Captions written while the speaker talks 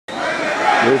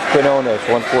Here's Quinones,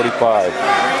 145.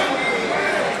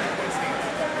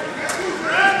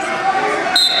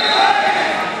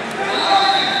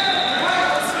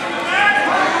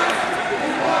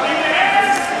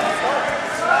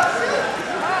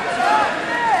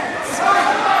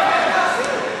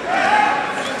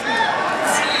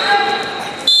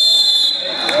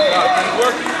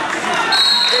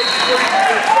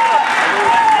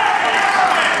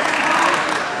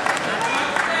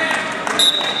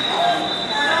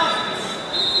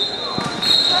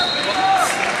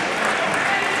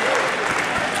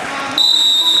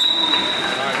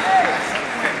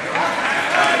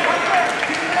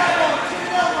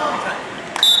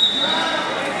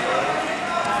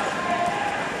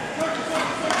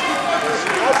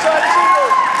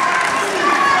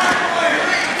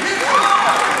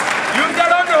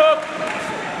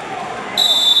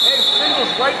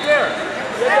 Right there.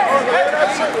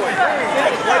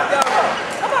 Right down.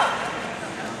 Come on.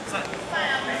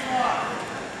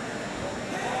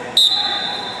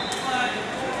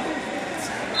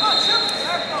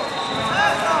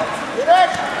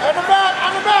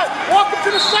 On the mat. Walk him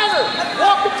to the center.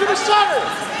 Walk him to the center.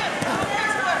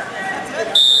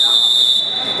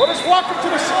 What is walk him to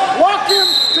the center? Walk him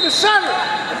to the center.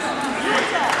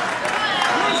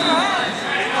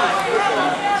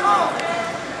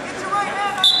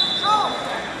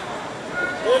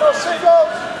 Little singles.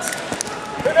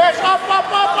 Finish. Up.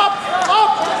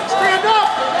 Stand up.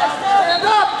 Stand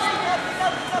up.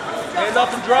 Stand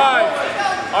up and drive.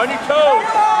 On your toes.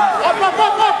 Up.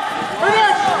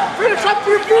 Finish. Up to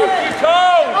your feet. Up your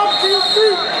toes. Up to your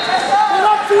feet. Get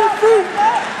up to your feet.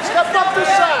 Step up this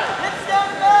side.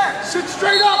 Sit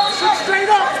straight up.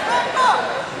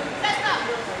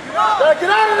 Gotta get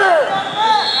out of there.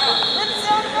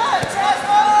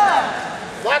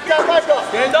 Lock that leg up.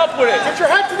 Stand up with it. Get your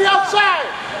head to the outside.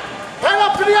 Head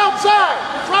up to the outside.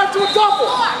 Drive to a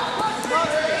double.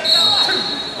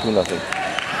 2-0.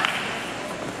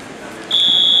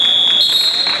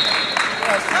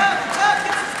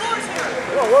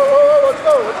 Whoa. Let's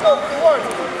go for one.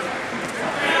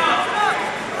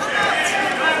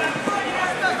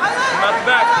 Come out the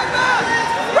back.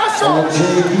 Wrestle. All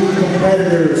JV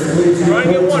competitors, please try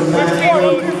and get one. 15.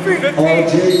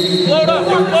 Load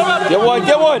up. Get one.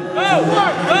 Go.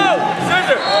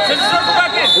 Scissor, circle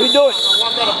back in. What are you doing?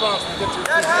 Walk out of bounds to get to your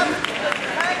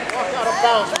feet. Walk out of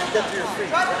bounds to get to your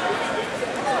feet.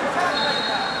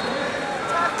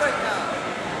 Attack right now.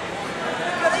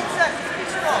 You got 8 seconds. Be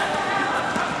strong.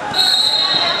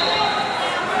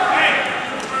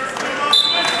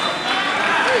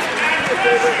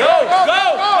 Go.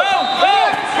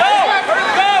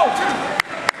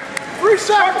 3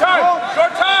 seconds.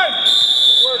 Short time.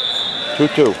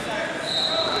 2-2.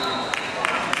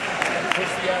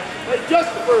 Hey, just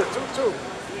the bird. 2-2.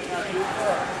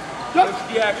 Just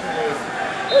the action is.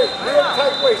 Hey, real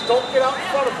tight waist. Don't get out in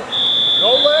front of him.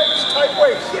 No legs, tight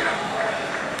waist.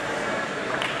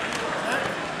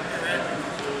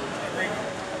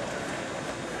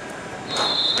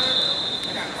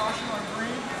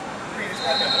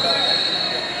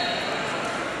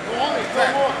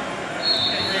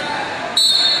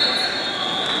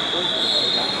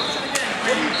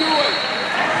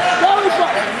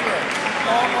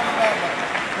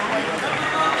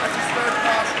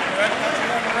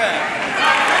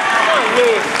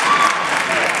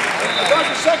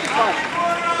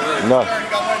 No.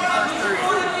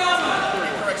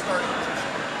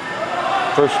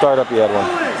 First start up, you had one.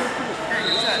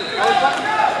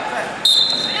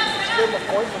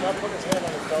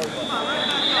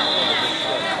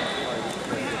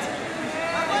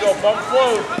 Go, bump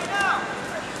float.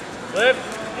 Lift.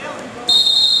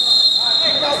 I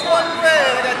got 1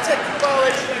 red. I got technical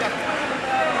violation.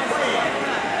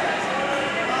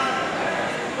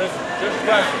 Listen, just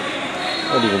pressure.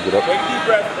 Don't even get up. Take deep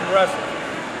breath and wrestle.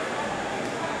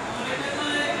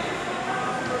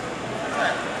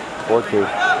 4-2.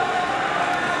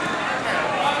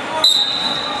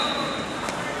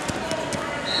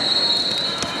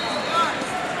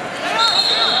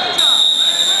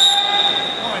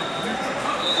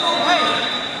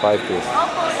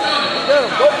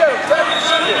 Go get him.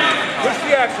 Push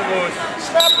the action, Lewis.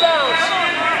 Snap downs.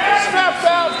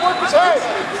 Work his head.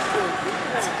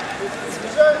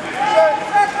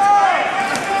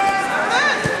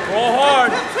 Roll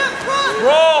hard.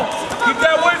 Roll. Keep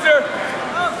that whizzer.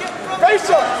 Face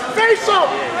him.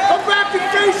 Come back and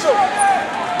face him.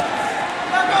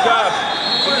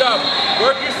 Good job.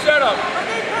 Work your setup.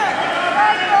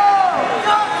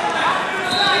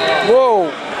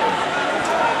 Whoa.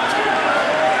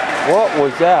 What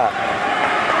was that?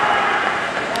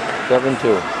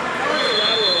 7-2.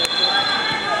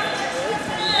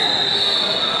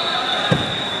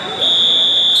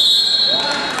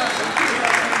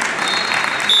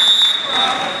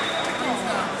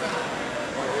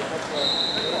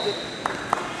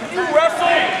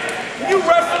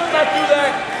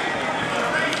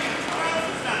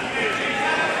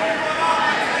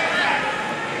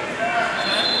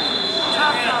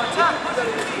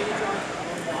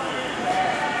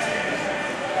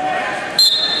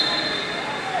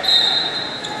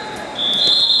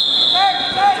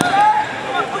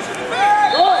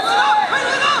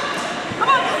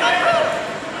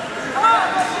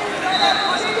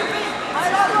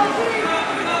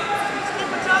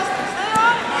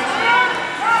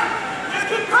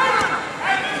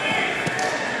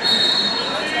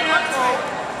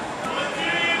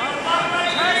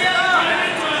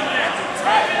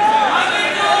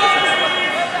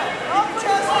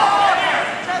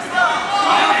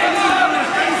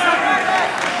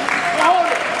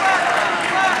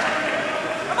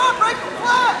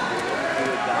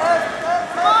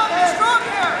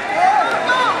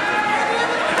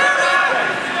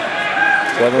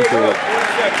 7-3.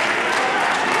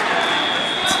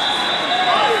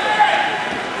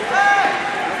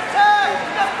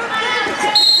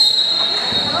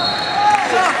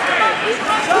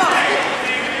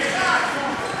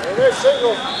 There's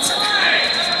single.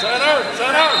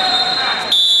 Center.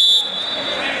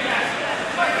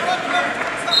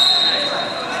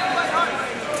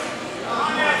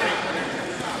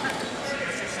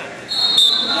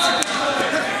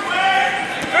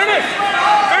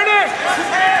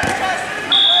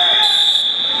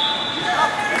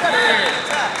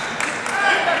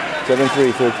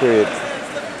 7-3, third period.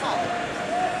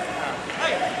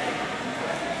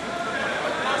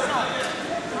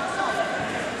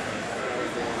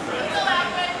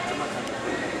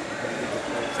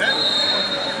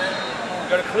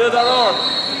 Gotta clear that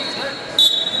arm.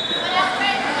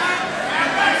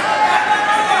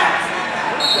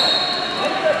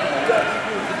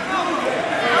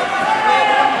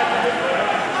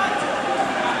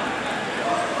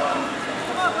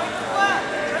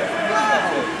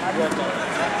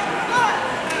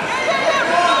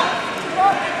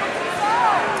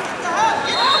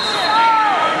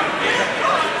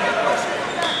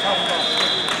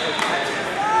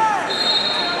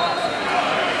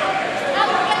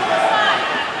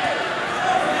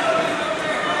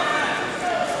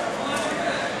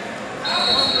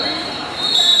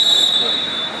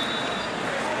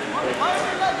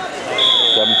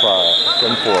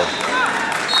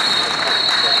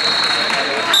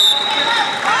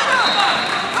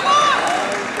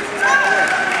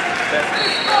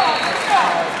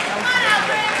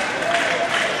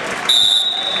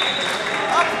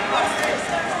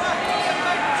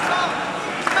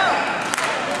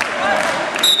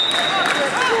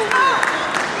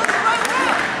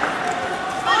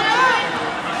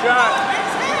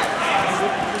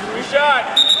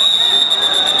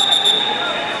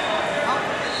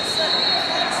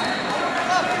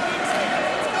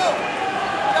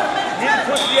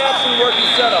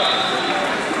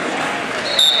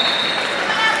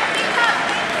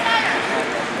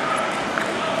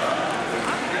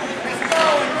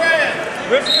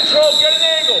 Wrist control, get an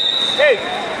angle. Hey,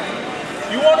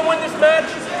 you want to win this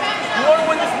match? You want to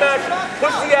win this match?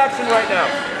 Push the action right now.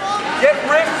 Get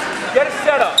wrist, get a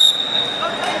setup.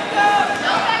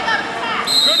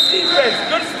 Good defense,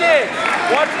 good stand.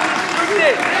 Watch him shoot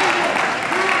it.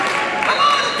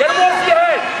 Get him off your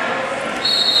head.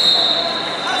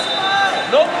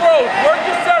 No throws, work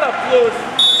your setup, Lewis.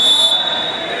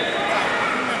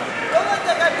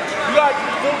 You got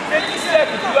 50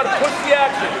 seconds, you got to push the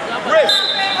action. Wrist,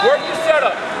 work your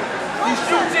setup. He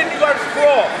shoots in, you got to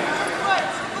sprawl.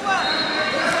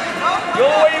 The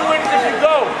only way you win is if you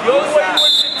go. The only way you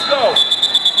win is if you go.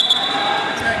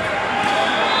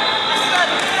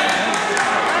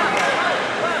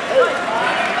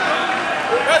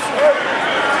 That's hurt.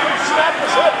 Snap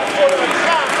his hip before the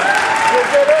shot. You'll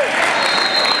get in.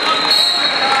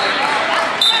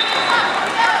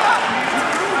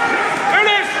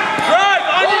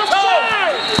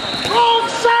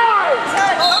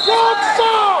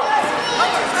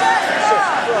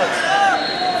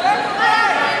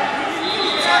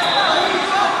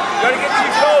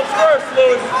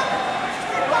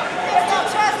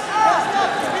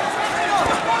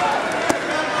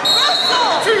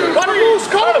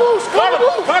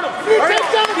 Cut him!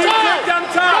 Take down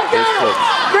the time!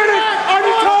 Finish! On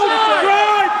your toes!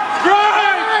 Drive!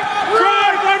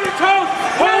 On your toes!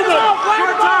 Hold him!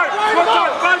 Short time!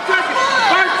 5 seconds!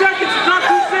 5 seconds! Drop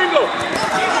two single!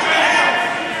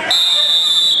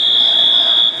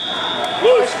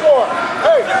 Lewis, score!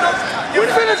 Hey! You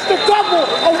finished the double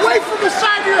away from the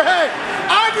side of your head!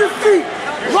 On your feet!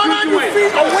 Run on your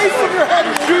feet away from your head!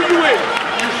 You shoot, you win!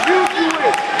 You shoot, you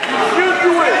win! You shoot,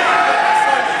 you win!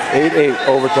 8-8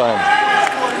 overtime.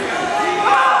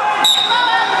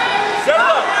 Set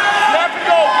up. Snap and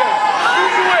go again.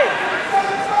 Shoot you in.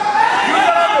 You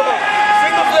got under him.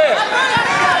 Singles there.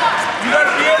 You got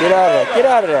to be able to Get out of that. Get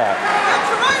out of that.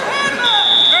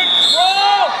 big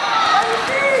roll.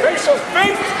 Face of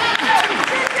face.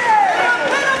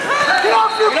 Get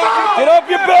off your back! Get off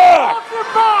your back! Off your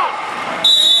back!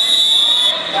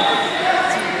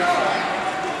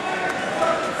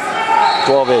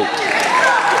 12-8.